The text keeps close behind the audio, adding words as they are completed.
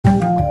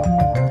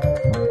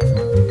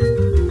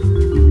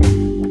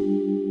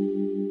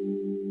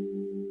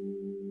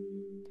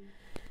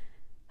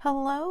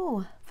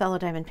Hello, fellow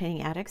diamond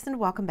painting addicts, and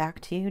welcome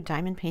back to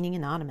Diamond Painting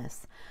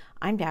Anonymous.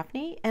 I'm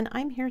Daphne, and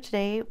I'm here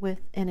today with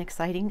an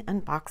exciting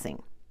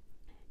unboxing.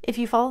 If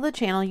you follow the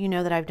channel, you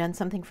know that I've done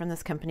something from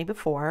this company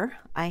before.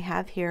 I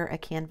have here a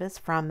canvas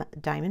from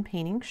Diamond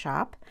Painting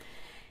Shoppe,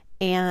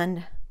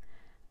 and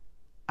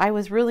I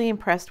was really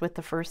impressed with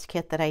the first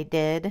kit that I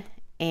did,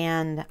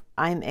 and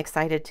I'm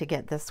excited to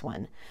get this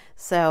one.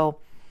 So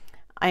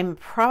I'm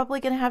probably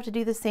going to have to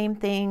do the same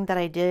thing that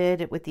I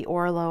did with the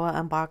Orloa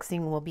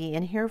unboxing. We'll be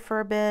in here for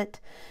a bit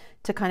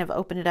to kind of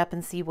open it up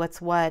and see what's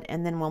what,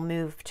 and then we'll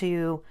move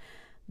to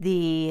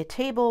the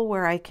table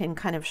where I can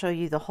kind of show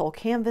you the whole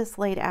canvas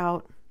laid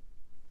out,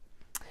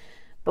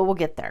 but we'll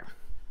get there.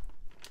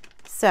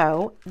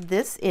 So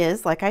this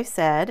is, like I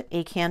said,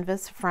 a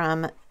canvas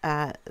from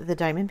the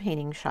Diamond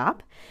Painting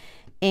Shoppe,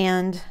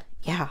 and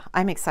yeah,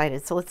 I'm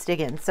excited. So let's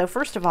dig in. So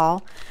first of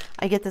all,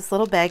 I get this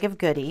little bag of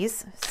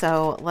goodies.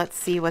 So let's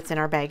see what's in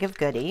our bag of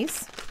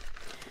goodies.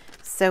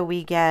 So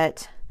we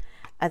get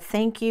a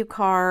thank you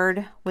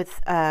card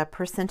with a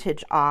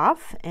percentage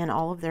off and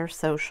all of their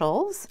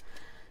socials.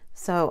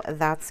 So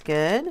that's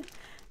good.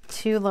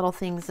 Two little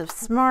things of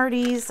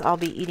Smarties. I'll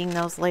be eating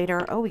those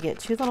later. Oh, we get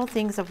two little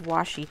things of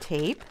washi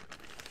tape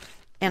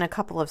and a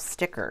couple of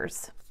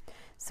stickers.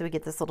 So we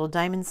get this little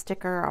diamond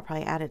sticker. I'll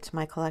probably add it to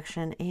my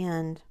collection.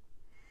 And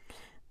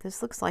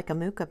this looks like a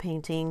Mucha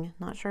painting.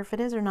 Not sure if it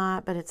is or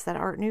not, but it's that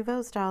Art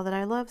Nouveau style that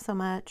I love so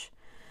much.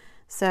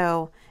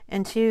 So,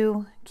 and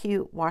two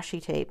cute washi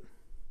tape.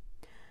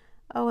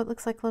 Oh, it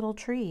looks like little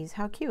trees.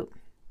 How cute.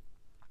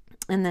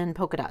 And then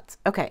polka dots.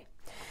 Okay,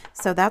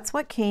 so that's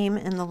what came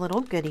in the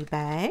little goodie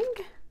bag.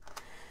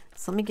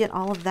 So let me get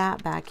all of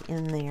that back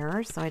in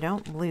there so I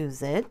don't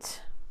lose it.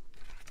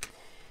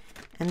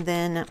 And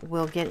then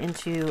we'll get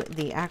into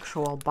the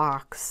actual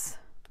box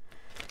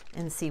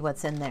and see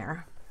what's in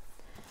there.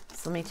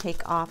 So let me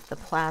take off the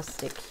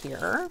plastic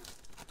here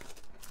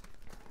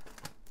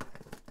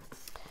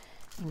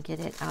and get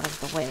it out of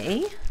the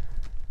way.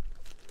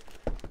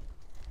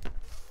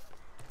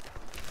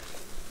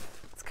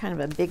 It's kind of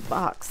a big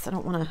box. I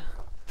don't want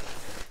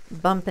to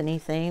bump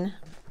anything.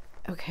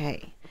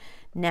 Okay,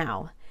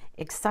 now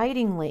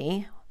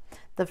excitingly,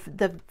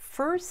 the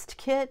first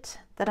kit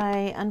that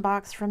I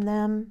unboxed from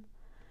them,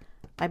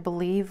 I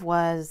believe it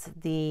was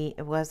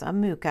a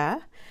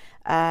Mucha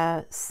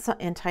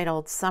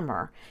entitled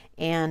Summer,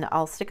 and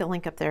I'll stick a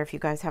link up there if you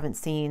guys haven't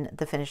seen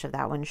the finish of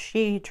that one.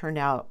 She turned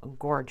out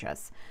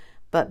gorgeous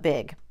but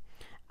big.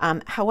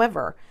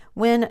 However,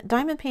 when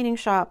Diamond Painting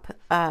Shoppe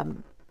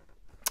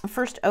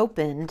first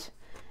opened,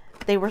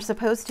 they were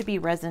supposed to be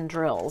resin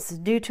drills.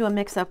 Due to a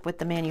mix-up with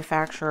the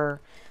manufacturer,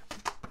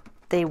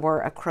 they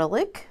were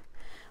acrylic,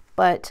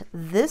 but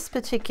this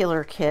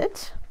particular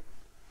kit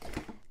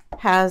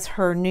has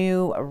her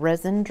new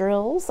resin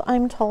drills,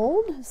 I'm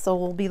told. So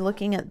we'll be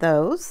looking at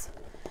those.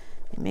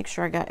 Make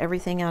sure I got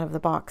everything out of the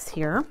box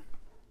here.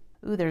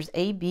 Ooh, there's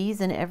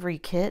ABs in every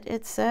kit,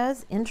 it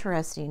says.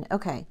 Interesting.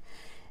 Okay.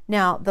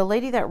 Now, the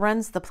lady that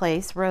runs the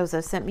place,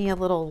 Rosa, sent me a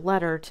little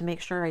letter to make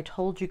sure I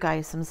told you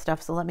guys some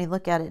stuff. So let me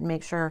look at it and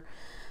make sure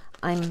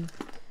I'm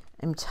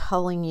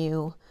telling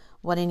you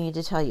what I need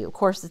to tell you. Of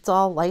course, it's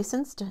all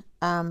licensed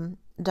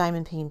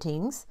diamond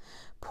paintings.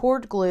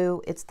 Poured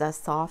glue, it's the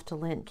soft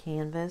lint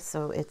canvas,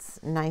 so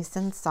it's nice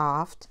and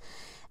soft.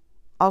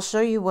 I'll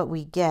show you what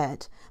we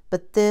get,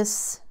 but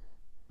this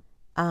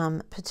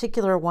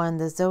particular one,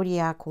 the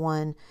Zodiac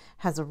one,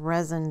 has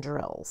resin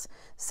drills.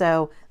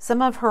 So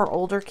some of her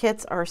older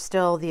kits are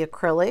still the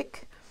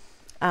acrylic,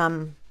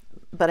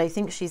 but I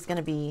think she's going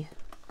to be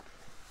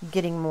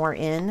getting more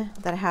in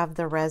that have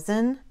the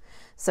resin.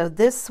 So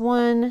this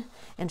one,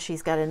 and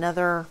she's got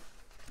another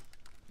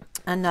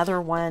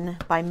one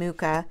by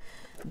Mucha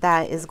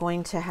that is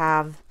going to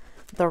have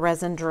the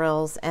resin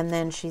drills, and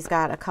then she's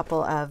got a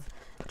couple of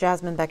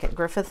Jasmine Beckett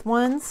Griffith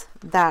ones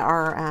that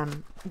are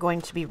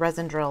going to be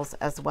resin drills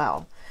as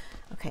well.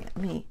 Okay, let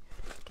me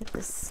get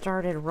this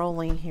started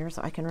rolling here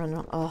so I can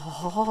run.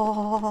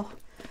 Oh,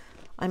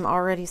 I'm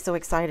already so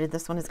excited.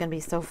 This one is going to be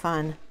so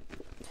fun.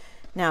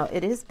 Now,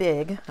 it is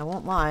big, I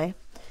won't lie.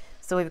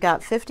 So we've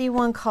got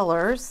 51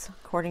 colors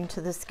according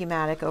to the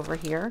schematic over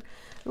here.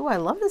 Ooh, I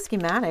love the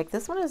schematic.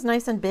 This one is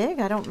nice and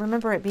big. I don't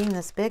remember it being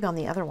this big on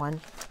the other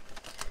one.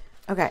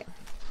 Okay.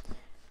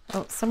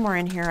 Oh, somewhere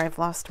in here I've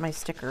lost my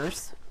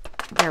stickers.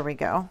 There we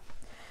go.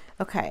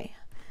 Okay.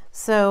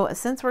 So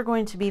since we're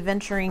going to be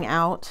venturing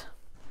out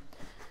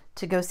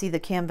to go see the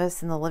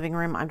canvas in the living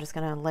room, I'm just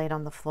going to lay it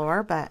on the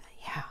floor. But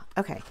yeah,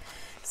 okay.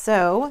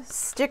 So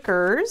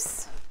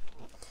stickers.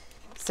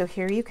 So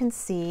here you can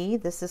see,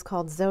 this is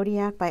called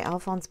Zodiac by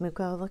Alphonse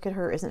Mucha. Look at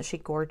her. Isn't she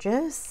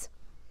gorgeous?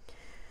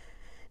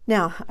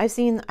 Now, I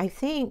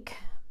think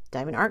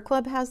Diamond Art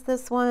Club has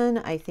this one.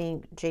 I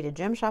think Jaded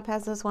Gem Shop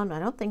has this one. I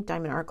don't think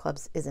Diamond Art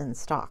Club's is in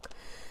stock.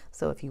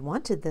 So if you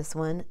wanted this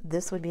one,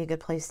 this would be a good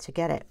place to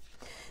get it.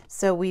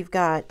 So we've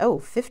got,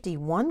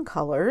 51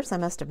 colors. I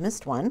must have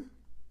missed one.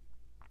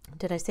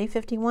 Did I say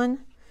 51?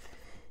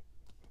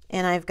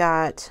 And I've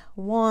got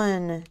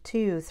 1,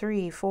 2,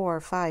 3,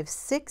 4, 5,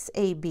 6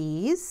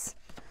 ABs.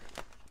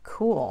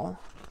 Cool.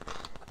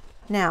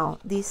 Now,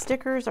 these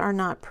stickers are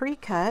not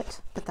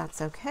pre-cut, but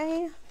that's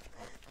okay.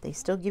 They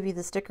still give you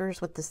the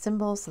stickers with the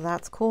symbol, so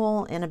that's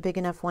cool. And a big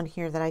enough one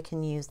here that I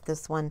can use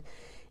this one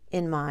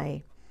in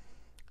my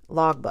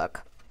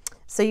logbook.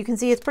 So you can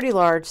see it's pretty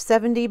large,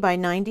 70 by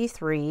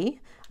 93.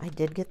 I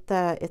did get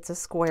it's a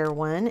square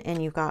one,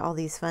 and you've got all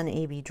these fun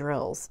AB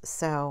drills.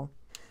 So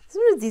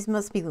some of these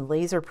must be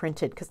laser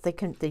printed because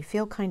they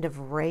feel kind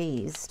of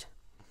raised.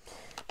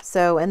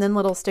 So, and then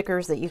little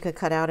stickers that you could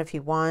cut out if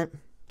you want,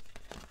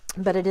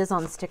 but it is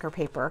on sticker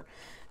paper,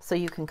 so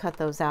you can cut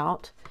those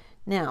out.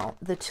 Now,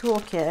 the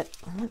toolkit,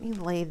 let me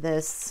lay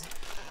this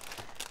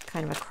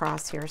kind of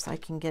across here so I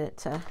can get it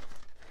to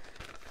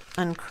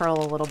uncurl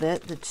a little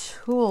bit. The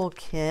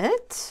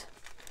toolkit,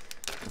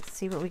 let's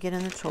see what we get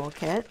in the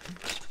toolkit.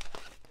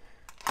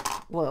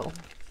 Whoa.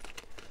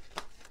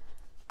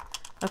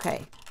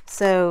 Okay,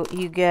 so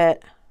you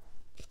get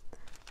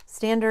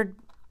standard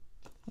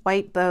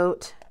white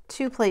boat,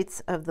 2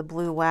 plates of the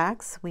blue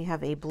wax. We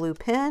have a blue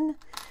pen.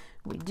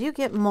 We do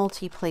get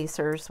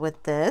multi-placers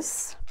with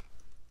this.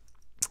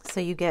 So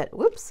you get,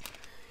 whoops,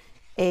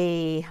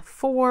 a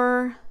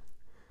 4,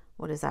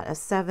 what is that, a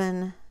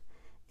 7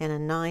 and a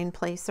 9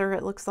 placer,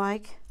 it looks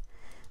like.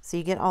 So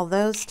you get all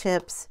those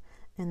tips,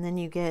 and then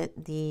you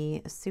get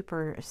the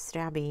super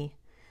stabby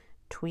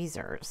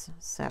tweezers.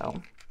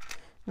 So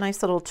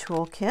nice little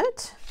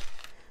toolkit.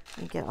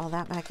 You get all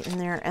that back in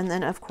there. And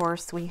then of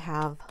course we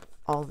have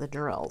all the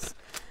drills.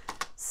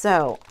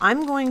 So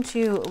I'm going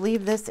to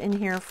leave this in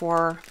here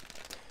for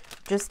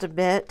just a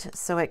bit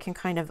so it can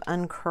kind of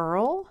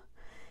uncurl,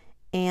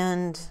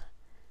 and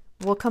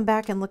we'll come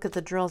back and look at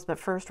the drills. But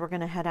first we're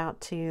going to head out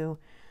to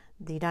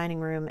the dining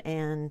room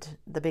and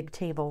the big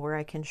table where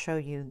I can show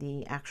you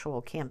the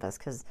actual canvas,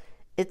 because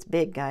it's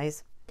big,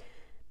 guys.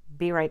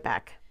 Be right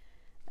back.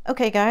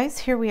 Okay guys,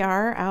 here we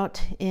are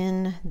out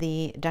in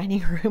the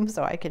dining room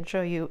so I can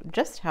show you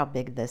just how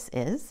big this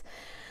is.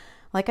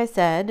 Like I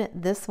said,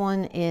 this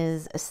one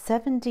is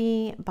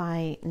 70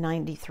 by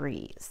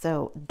 93,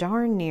 so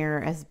darn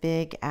near as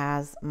big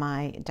as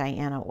my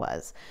Diana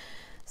was.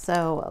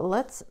 So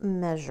let's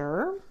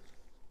measure.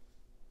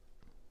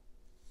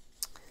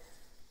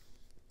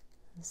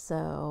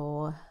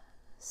 So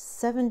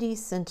 70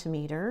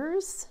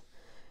 centimeters,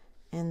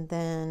 and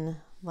then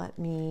let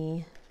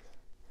me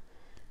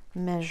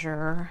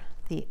measure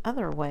the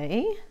other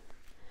way.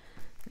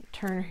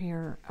 Turn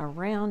here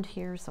around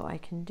here so I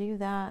can do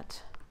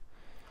that.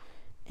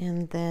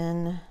 And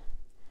then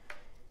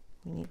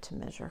we need to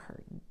measure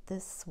her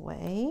this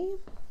way.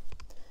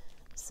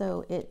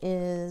 So it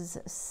is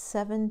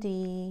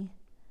 70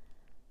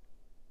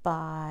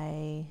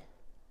 by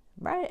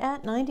right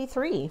at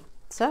 93.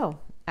 So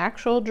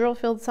actual drill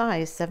field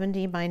size,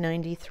 70 by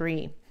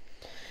 93.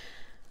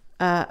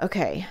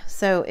 Okay,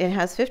 so it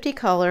has 50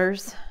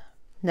 colors.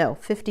 No,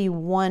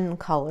 51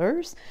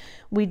 colors.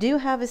 We do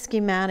have a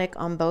schematic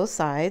on both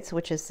sides,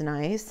 which is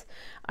nice.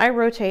 I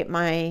rotate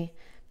my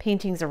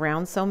paintings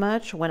around so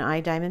much when I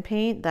diamond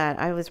paint that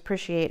I always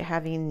appreciate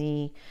having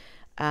the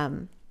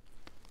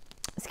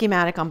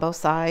schematic on both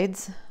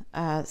sides.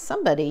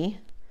 Somebody,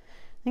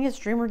 I think it's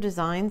Dreamer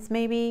Designs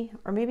maybe,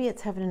 or maybe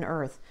it's Heaven and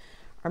Earth,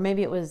 or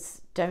maybe it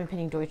was Diamond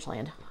Painting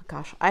Deutschland.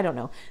 Gosh, I don't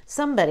know.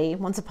 Somebody,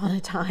 once upon a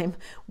time,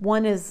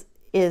 one is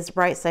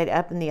right side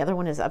up and the other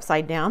one is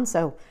upside down.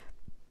 So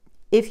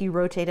if you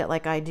rotate it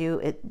like I do,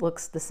 it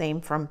looks the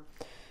same from,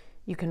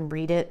 you can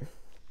read it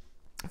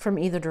from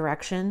either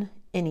direction.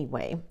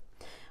 Anyway,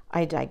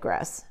 I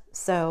digress.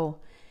 So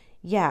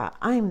yeah,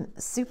 I'm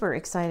super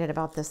excited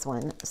about this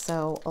one.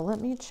 So let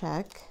me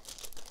check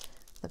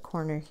the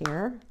corner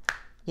here.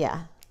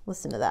 Yeah,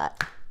 listen to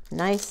that.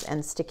 Nice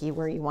and sticky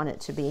where you want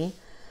it to be.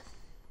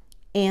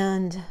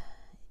 And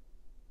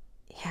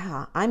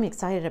yeah, I'm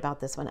excited about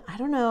this one. I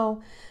don't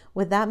know,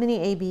 with that many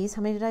ABs,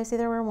 how many did I say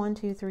there were? 1,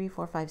 2, 3,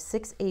 4, 5,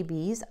 6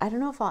 ABs. I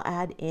don't know if I'll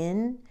add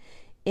in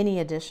any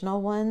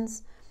additional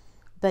ones.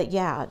 But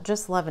yeah,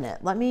 just loving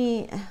it. Let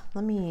me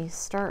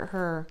start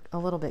her a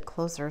little bit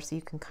closer so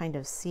you can kind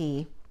of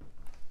see.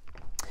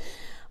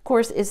 Of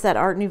course, it's that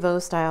Art Nouveau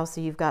style, so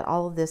you've got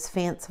all of this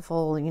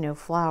fanciful, you know,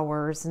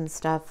 flowers and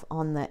stuff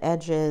on the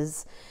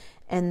edges.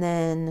 And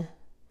then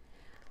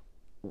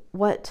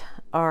what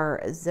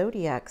are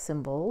Zodiac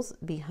symbols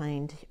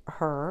behind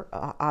her,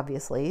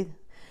 obviously,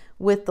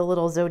 with the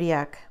little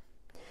Zodiac.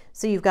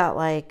 So you've got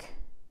like,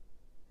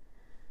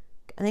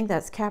 I think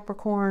that's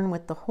Capricorn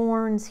with the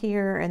horns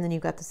here, and then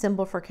you've got the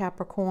symbol for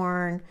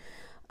Capricorn.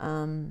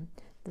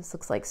 This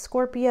looks like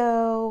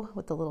Scorpio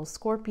with the little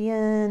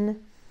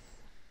scorpion,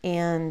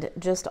 and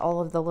just all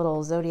of the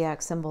little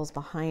zodiac symbols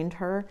behind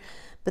her.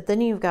 But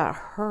then you've got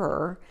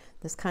her,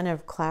 this kind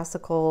of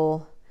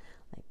classical,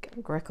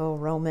 like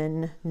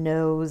Greco-Roman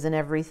nose and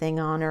everything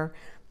on her.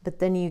 But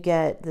then you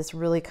get this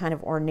really kind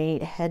of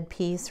ornate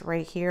headpiece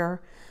right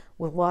here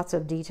with lots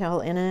of detail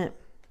in it.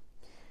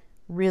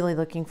 Really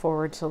looking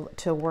forward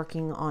to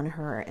working on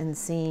her and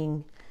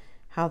seeing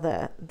how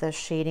the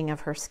shading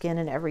of her skin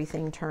and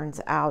everything turns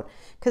out,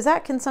 because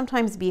that can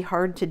sometimes be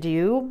hard to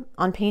do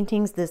on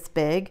paintings this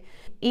big.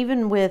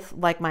 Even with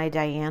like my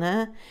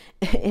Diana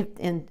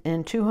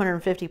in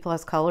 250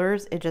 plus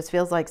colors, it just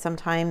feels like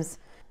sometimes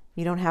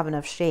you don't have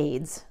enough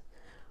shades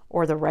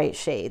or the right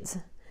shades.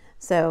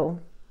 So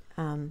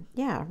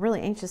yeah,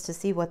 really anxious to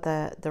see what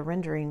the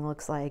rendering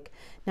looks like.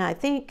 Now, I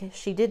think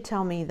she did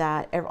tell me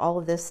that all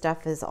of this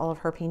stuff is, all of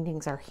her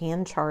paintings are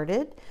hand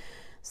charted.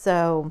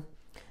 So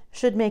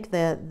should make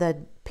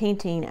the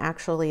painting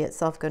actually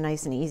itself go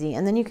nice and easy.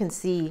 And then you can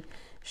see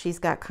she's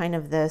got kind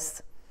of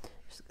this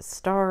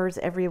stars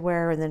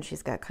everywhere, and then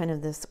she's got kind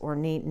of this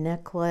ornate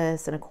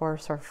necklace, and of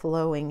course her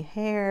flowing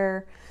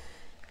hair,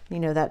 you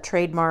know, that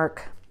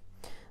trademark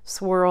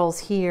swirls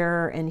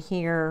here and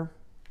here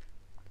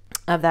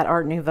of that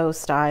Art Nouveau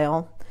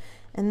style.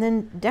 And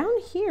then down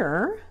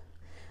here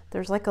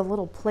there's like a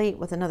little plate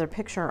with another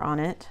picture on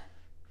it.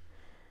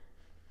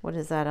 What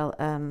is that?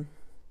 A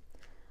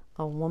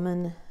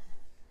woman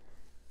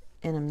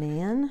and a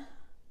man.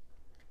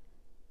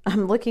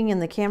 I'm looking in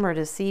the camera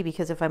to see,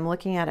 because if I'm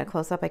looking at it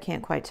close up I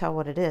can't quite tell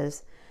what it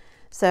is.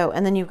 So,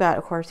 and then you've got,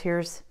 of course,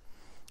 here's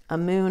a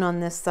moon on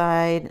this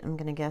side. I'm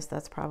gonna guess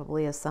that's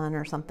probably a sun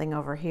or something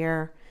over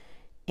here.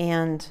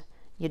 And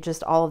you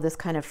just all of this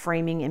kind of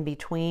framing in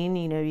between.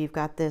 You know, you've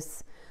got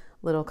this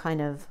little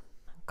kind of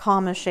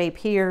comma shape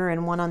here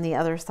and one on the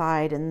other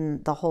side,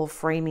 and the whole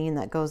framing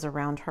that goes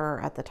around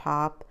her at the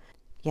top.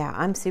 Yeah,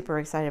 I'm super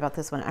excited about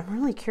this one. I'm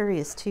really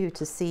curious too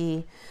to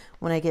see,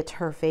 when I get to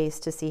her face,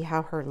 to see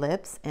how her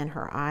lips and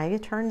her eye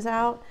turns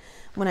out.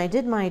 When I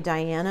did my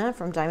Diana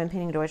from Diamond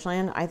Painting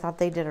Deutschland, I thought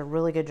they did a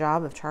really good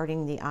job of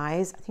charting the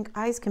eyes. I think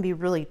eyes can be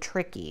really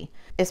tricky,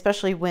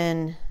 especially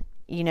when,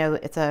 you know,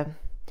 it's a,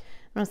 I'm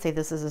going to say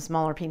this is a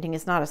smaller painting.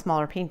 It's not a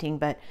smaller painting,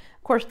 but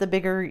of course the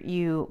bigger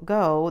you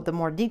go, the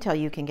more detail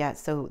you can get.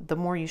 So the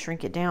more you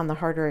shrink it down, the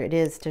harder it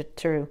is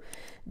to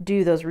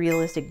do those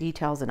realistic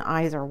details, and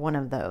eyes are one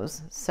of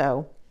those.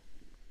 So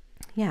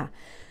yeah,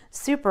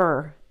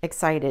 super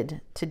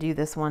excited to do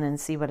this one and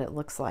see what it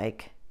looks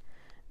like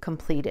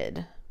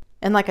completed.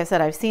 And like I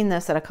said, I've seen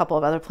this at a couple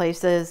of other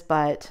places,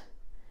 but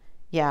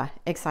yeah,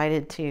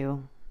 excited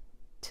to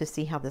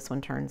see how this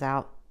one turns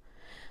out.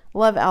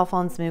 Love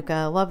Alphonse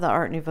Mucha, love the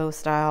Art Nouveau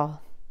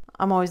style.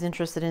 I'm always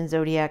interested in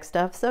Zodiac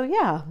stuff. So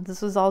yeah,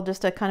 this was all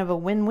just a kind of a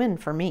win-win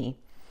for me.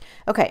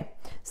 Okay,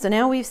 so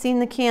now we've seen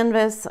the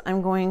canvas,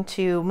 I'm going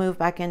to move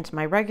back into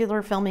my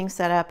regular filming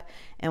setup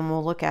and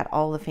we'll look at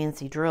all the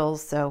fancy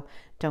drills. So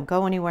don't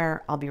go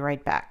anywhere, I'll be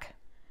right back.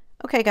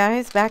 Okay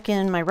guys, back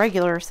in my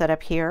regular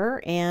setup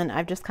here, and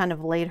I've just kind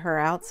of laid her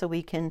out so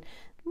we can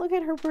look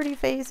at her pretty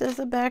face as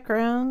a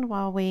background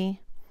while we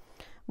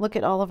look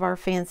at all of our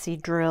fancy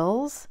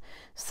drills.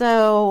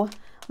 So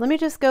let me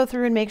just go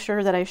through and make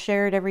sure that I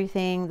shared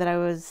everything that I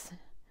was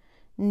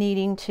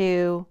needing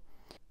to.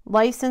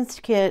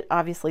 Licensed kit,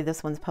 obviously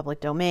this one's public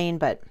domain,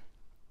 but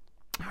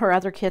her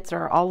other kits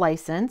are all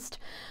licensed.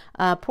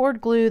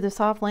 Poured glue, the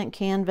soft lint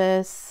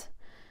canvas,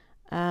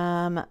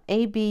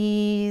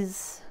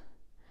 ABs,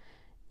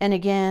 and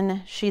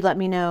again, she let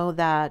me know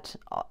that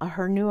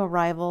her new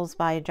arrivals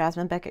by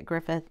Jasmine Beckett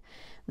Griffith,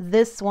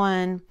 this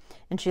one,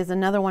 and she has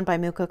another one by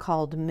Mucha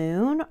called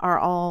Moon, are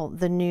all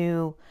the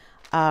new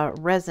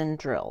resin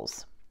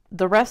drills.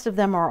 The rest of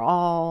them are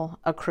all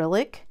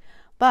acrylic,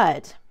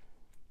 but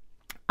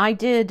I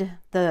did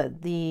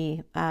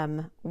the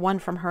one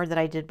from her that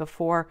I did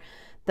before,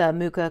 the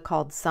Mucha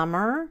called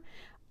Summer.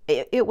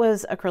 It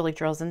was acrylic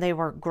drills and they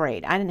were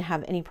great. I didn't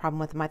have any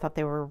problem with them. I thought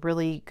they were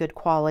really good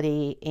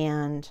quality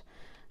and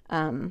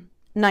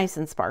nice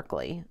and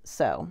sparkly.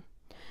 So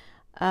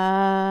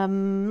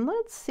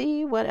let's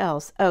see what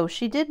else. Oh,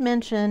 she did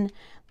mention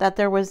that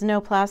there was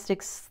no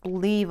plastic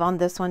sleeve on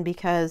this one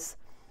because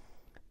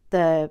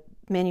the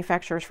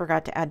manufacturers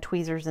forgot to add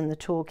tweezers in the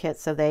toolkit,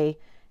 so they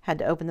had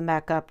to open them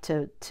back up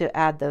to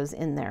add those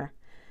in there.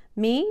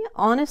 Me,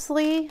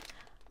 honestly,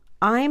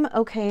 I'm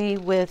okay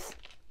with,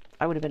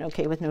 I would have been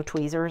okay with no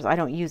tweezers. I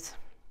don't use,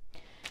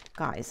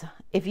 guys,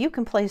 if you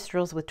can place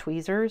drills with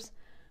tweezers,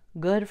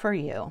 good for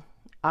you.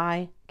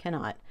 I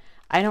cannot.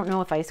 I don't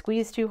know if I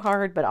squeeze too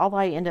hard, but all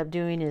I end up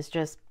doing is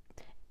just,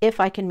 if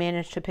I can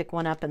manage to pick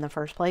one up in the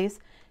first place,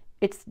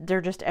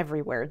 they're just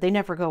everywhere. They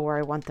never go where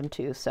I want them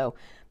to. So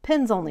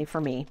pins only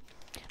for me.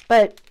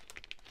 But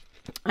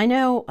I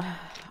know,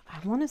 I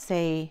want to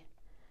say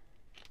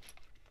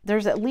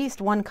there's at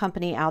least one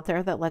company out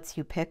there that lets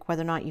you pick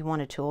whether or not you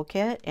want a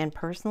toolkit. And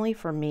personally,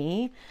 for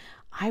me,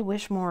 I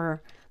wish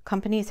more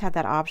companies had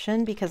that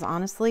option, because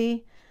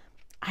honestly,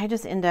 I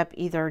just end up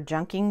either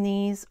junking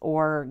these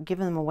or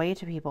giving them away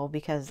to people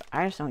because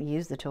I just don't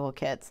use the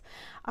toolkits.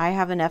 I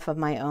have enough of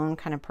my own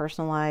kind of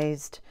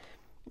personalized,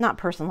 not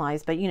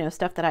personalized, but you know,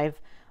 stuff that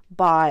I've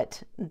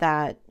bought,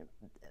 that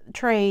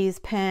trays,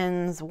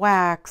 pens,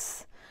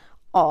 wax,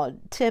 all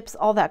tips,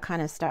 all that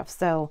kind of stuff.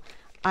 So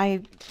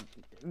I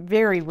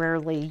very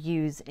rarely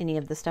use any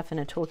of the stuff in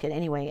a toolkit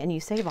anyway, and you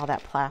save all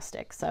that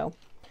plastic. So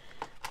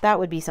that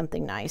would be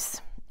something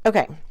nice.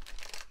 Okay.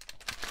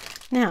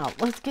 Now,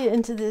 let's get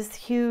into this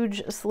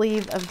huge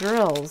sleeve of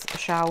drills,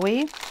 shall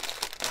we?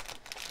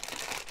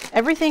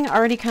 Everything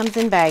already comes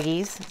in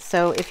baggies,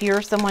 so if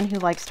you're someone who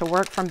likes to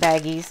work from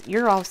baggies,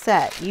 you're all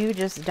set. You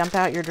just dump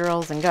out your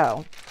drills and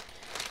go.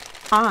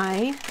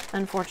 I,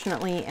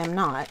 unfortunately, am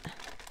not.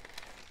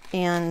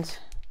 And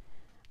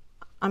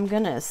I'm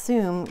going to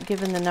assume,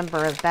 given the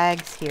number of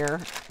bags here,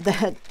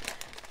 that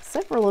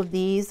several of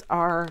these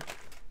are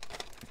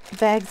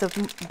bags of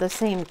the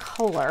same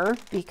color,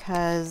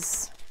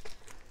 because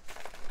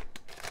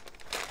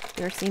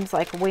there seems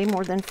like way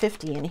more than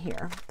 50 in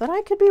here, but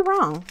I could be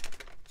wrong.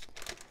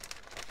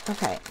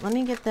 Okay, let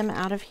me get them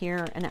out of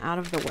here and out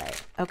of the way.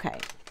 Okay.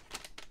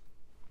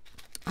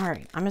 All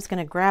right, I'm just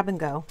going to grab and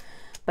go,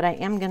 but I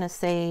am going to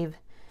save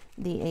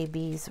the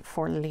ABs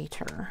for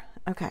later.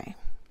 Okay.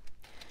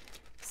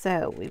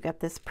 So we've got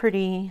this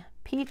pretty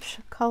peach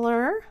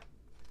color.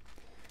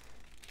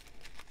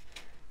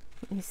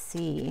 Let me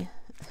see.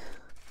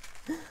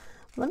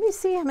 Let me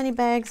see how many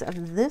bags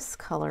of this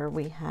color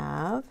we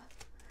have.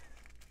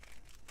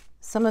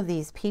 Some of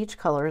these peach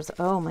colors,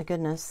 oh my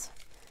goodness.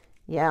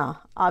 Yeah,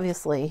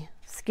 obviously,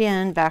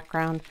 skin,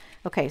 background.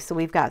 Okay, so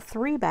we've got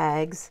 3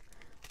 bags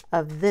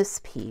of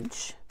this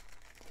peach.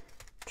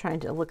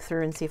 Trying to look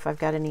through and see if I've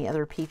got any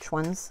other peach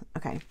ones.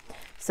 Okay,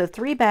 so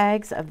 3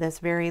 bags of this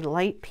very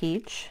light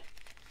peach.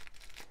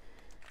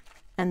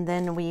 And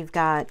then we've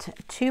got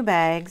 2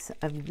 bags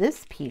of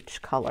this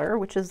peach color,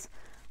 which is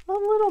a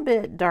little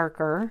bit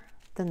darker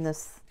than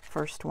this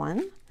first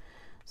one.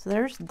 So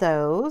there's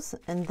those.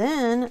 And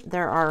then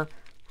there are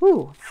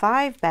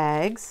 5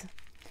 bags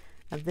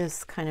of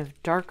this kind of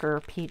darker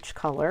peach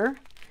color.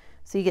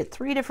 So you get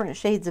 3 different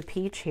shades of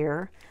peach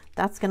here.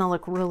 That's going to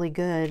look really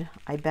good,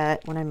 I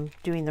bet, when I'm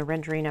doing the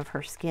rendering of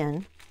her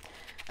skin.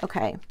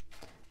 Okay,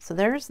 so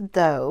there's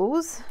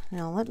those.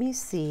 Now let me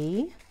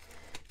see.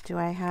 Do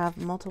I have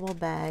multiple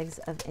bags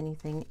of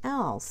anything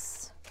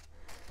else?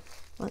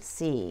 Let's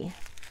see.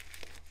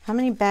 How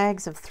many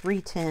bags of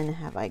 310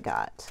 have I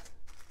got?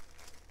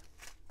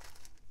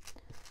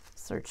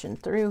 Searching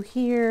through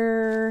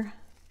here.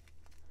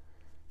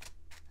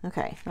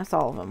 Okay, that's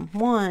all of them.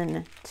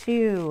 1,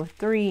 2,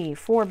 3,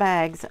 4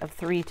 bags of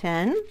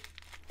 310,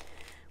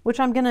 which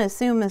I'm going to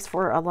assume is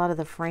for a lot of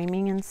the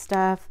framing and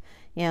stuff,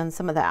 and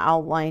some of the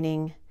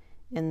outlining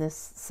in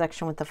this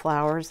section with the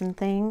flowers and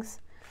things.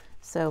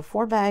 So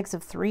 4 bags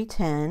of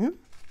 310.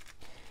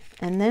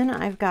 And then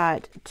I've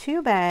got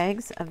 2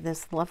 bags of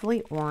this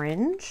lovely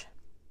orange.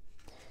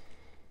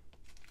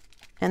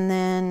 And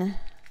then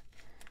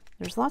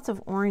there's lots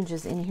of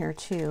oranges in here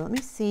too. Let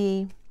me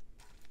see.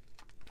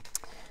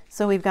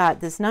 So we've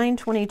got this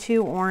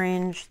 922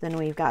 orange, then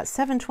we've got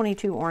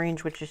 722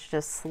 orange, which is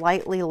just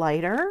slightly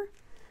lighter.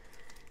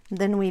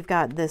 Then we've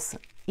got this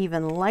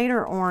even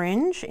lighter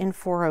orange in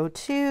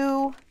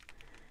 402.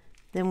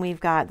 Then we've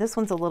got, this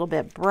one's a little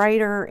bit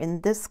brighter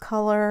in this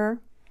color.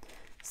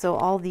 So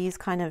all these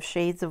kind of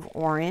shades of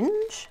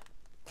orange.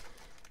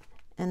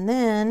 And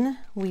then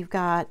we've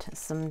got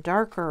some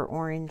darker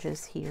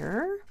oranges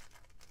here.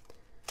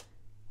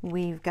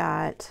 We've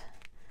got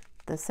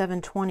the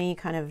 720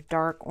 kind of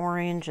dark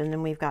orange, and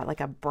then we've got like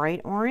a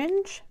bright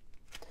orange.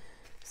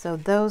 So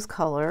those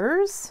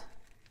colors.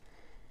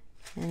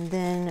 And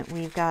then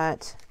we've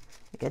got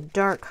like a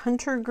dark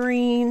hunter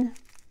green,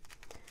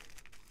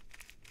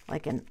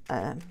 like an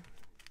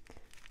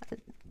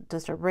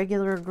just a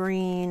regular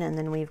green, and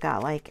then we've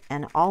got like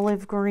an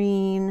olive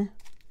green.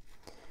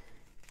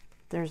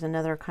 There's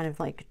another kind of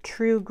like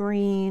true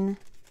green,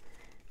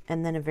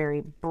 and then a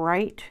very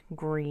bright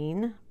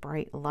green,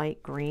 bright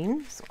light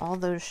green. So all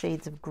those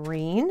shades of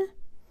green.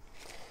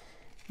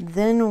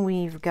 Then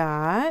we've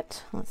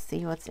got, let's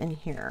see what's in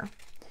here.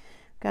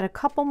 Got a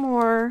couple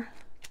more.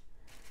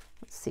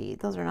 Let's see,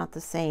 those are not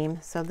the same.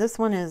 So this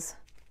one is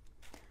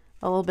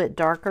a little bit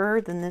darker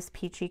than this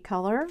peachy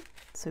color.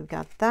 So we've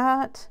got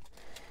that.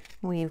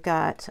 We've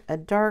got a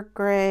dark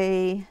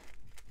gray,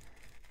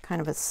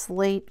 kind of a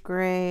slate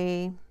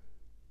gray.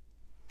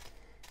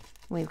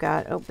 We've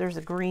got, oh, there's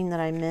a green that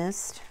I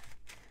missed,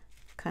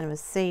 kind of a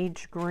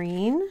sage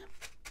green.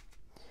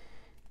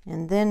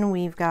 And then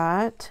we've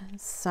got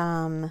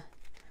some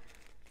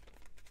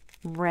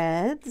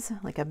reds,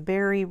 like a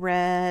berry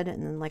red,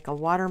 and then like a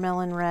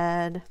watermelon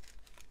red,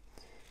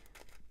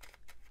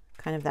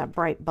 kind of that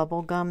bright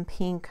bubblegum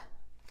pink.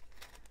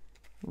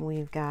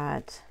 We've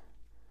got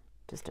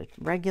just a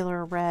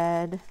regular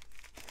red.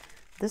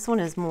 This one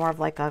is more of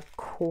like a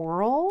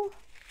coral.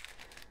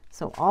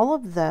 So all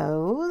of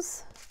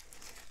those.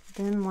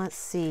 Then let's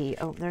see.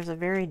 Oh, there's a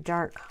very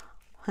dark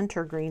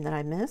hunter green that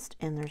I missed,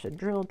 and there's a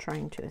drill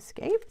trying to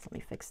escape. Let me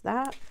fix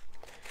that.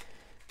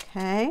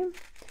 Okay.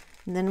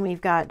 And then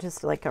we've got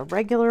just like a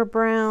regular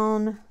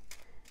brown.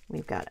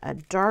 We've got a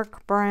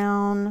dark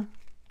brown.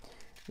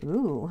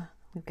 Ooh,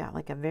 we've got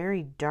like a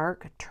very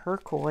dark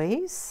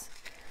turquoise.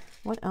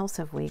 What else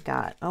have we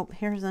got? Oh,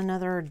 here's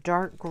another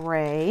dark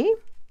gray.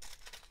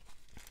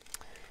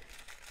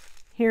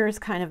 Here's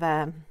kind of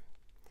a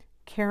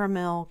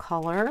caramel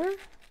color.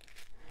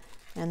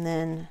 And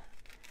then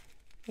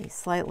a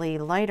slightly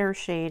lighter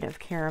shade of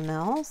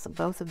caramel, so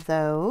both of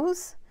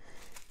those.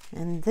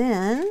 And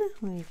then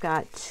we've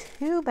got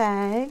 2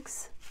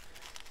 bags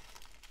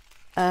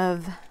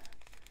of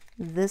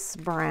this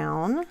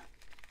brown,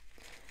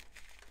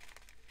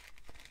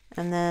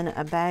 and then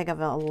a bag of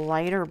a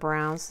lighter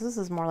brown. So this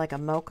is more like a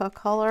mocha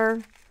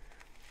color.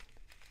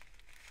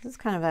 This is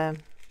kind of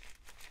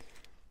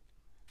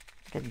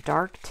like a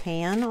dark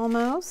tan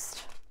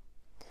almost.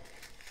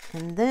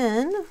 And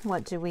then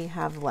what do we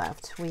have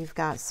left? We've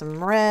got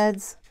some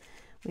reds.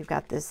 We've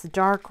got this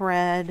dark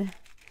red.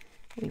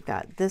 We've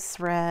got this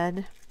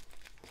red.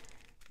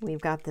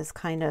 We've got this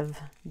kind of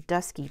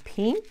dusky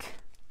pink.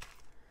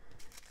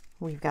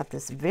 We've got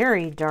this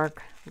very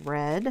dark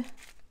red.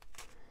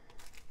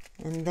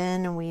 And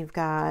then we've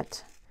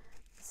got,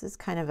 this is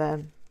kind of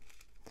a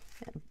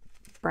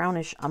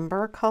brownish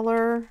umber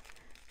color.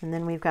 And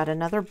then we've got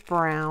another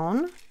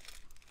brown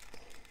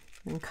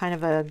and kind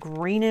of a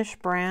greenish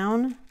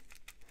brown.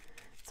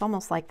 It's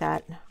almost like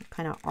that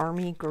kind of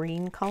army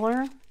green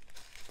color.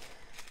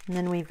 And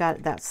then we've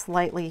got that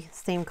slightly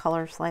same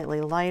color,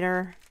 slightly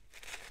lighter.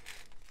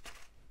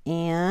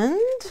 And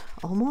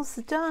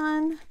almost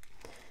done.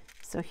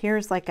 So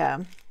here's like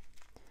a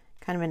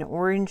kind of an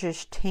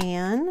orangish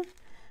tan,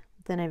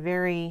 then a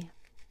very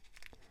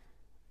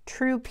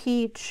true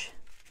peach,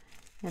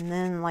 and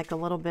then like a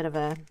little bit of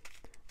a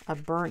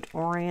burnt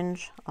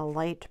orange, a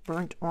light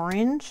burnt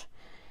orange.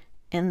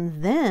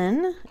 And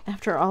then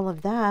after all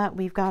of that,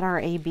 we've got our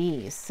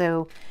ABs.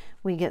 So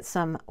we get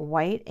some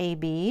white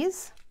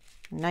ABs,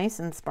 nice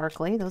and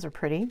sparkly. Those are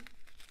pretty.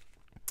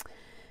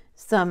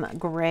 Some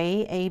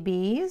gray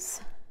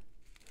ABs.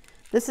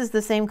 This is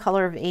the same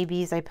color of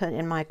ABs I put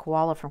in my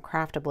koala from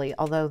Craftably,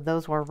 although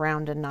those were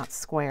round and not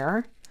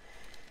square.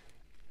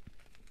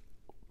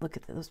 Look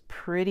at those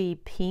pretty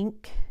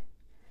pink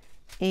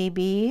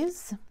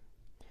ABs.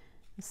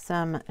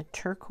 Some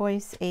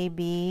turquoise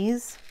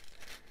ABs.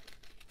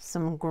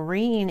 Some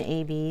green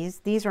ABs.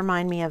 These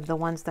remind me of the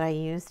ones that I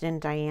used in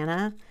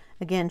Diana.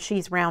 Again,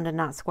 she's round and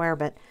not square,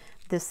 but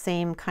this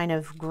same kind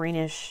of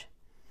greenish,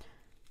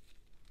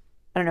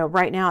 I don't know,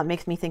 right now it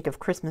makes me think of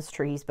Christmas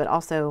trees, but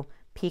also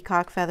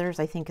peacock feathers,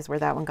 I think is where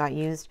that one got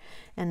used.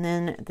 And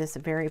then this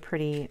very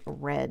pretty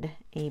red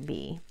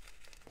AB.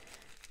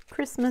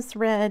 Christmas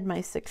red,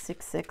 my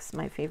 666,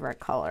 my favorite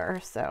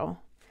color. So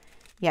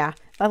yeah,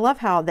 I love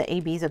how the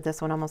ABs of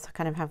this one almost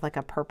kind of have like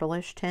a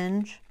purplish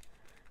tinge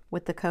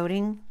with the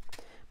coating,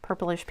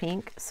 purplish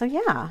pink. So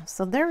yeah,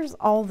 so there's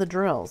all the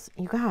drills.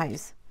 You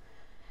guys,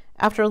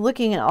 after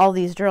looking at all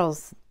these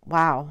drills,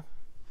 wow,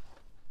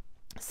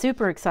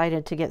 super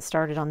excited to get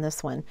started on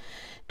this one.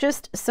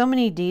 Just so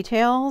many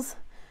details.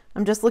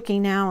 I'm just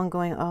looking now and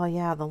going, oh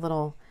yeah, the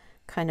little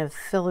kind of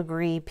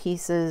filigree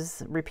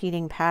pieces,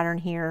 repeating pattern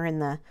here in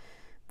the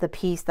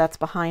piece that's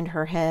behind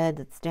her head,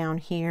 that's down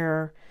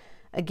here.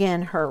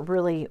 Again, her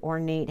really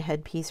ornate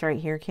headpiece right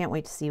here. Can't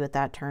wait to see what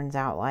that turns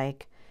out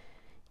like.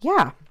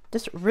 Yeah,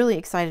 just really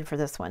excited for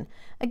this one.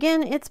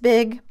 Again, it's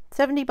big.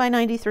 70 by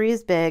 93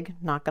 is big,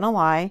 not gonna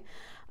lie.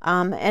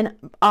 And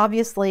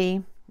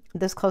obviously,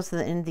 this close to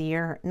the end of the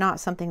year, not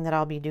something that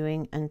I'll be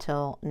doing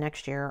until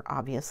next year,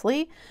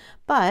 obviously.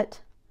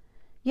 But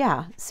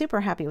yeah, super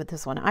happy with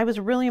this one. I was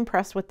really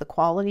impressed with the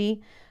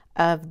quality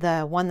of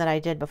the one that I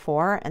did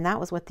before, and that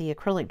was with the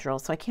acrylic drill.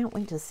 So I can't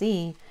wait to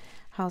see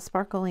how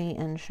sparkly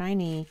and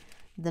shiny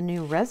the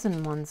new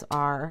resin ones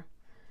are.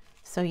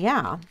 So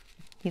yeah,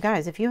 you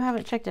guys, if you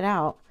haven't checked it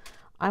out,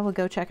 I would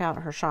go check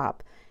out her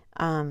shop.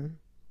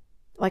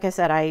 Like I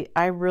said,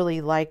 I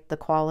really liked the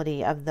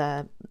quality of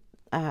the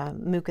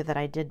Mucha that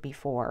I did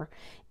before,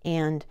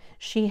 and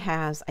she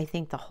has, I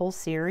think, the whole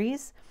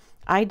series.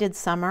 I did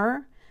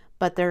summer,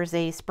 but there's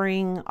a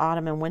spring,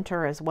 autumn, and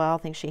winter as well. I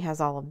think she has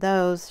all of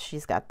those.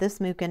 She's got this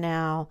Mucha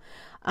now,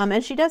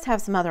 and she does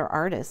have some other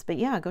artists, but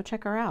yeah, go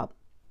check her out.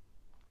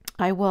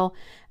 I will,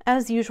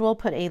 as usual,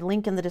 put a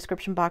link in the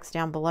description box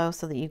down below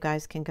so that you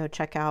guys can go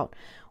check out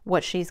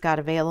what she's got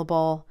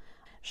available.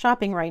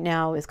 Shopping right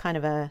now is kind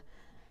of a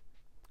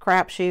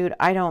crapshoot.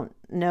 I don't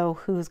know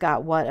who's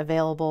got what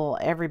available.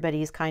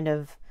 Everybody's kind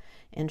of,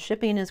 and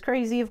shipping is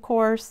crazy, of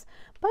course.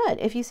 But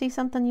if you see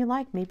something you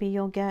like, maybe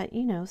you'll get,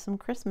 you know, some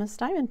Christmas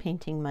diamond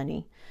painting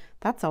money.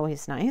 That's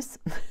always nice.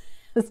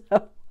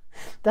 So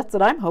that's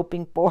what I'm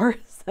hoping for.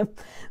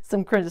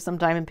 Some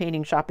diamond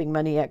painting shopping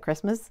money at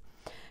Christmas.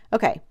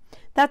 Okay,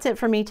 that's it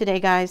for me today,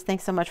 guys.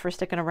 Thanks so much for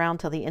sticking around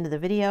till the end of the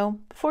video.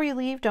 Before you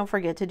leave, don't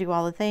forget to do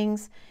all the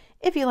things.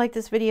 If you like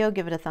this video,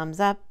 give it a thumbs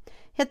up.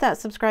 Hit that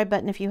subscribe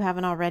button if you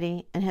haven't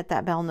already, and hit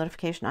that bell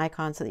notification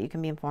icon so that you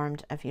can be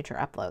informed of future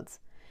uploads.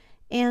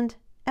 And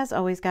as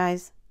always,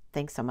 guys,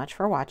 thanks so much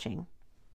for watching.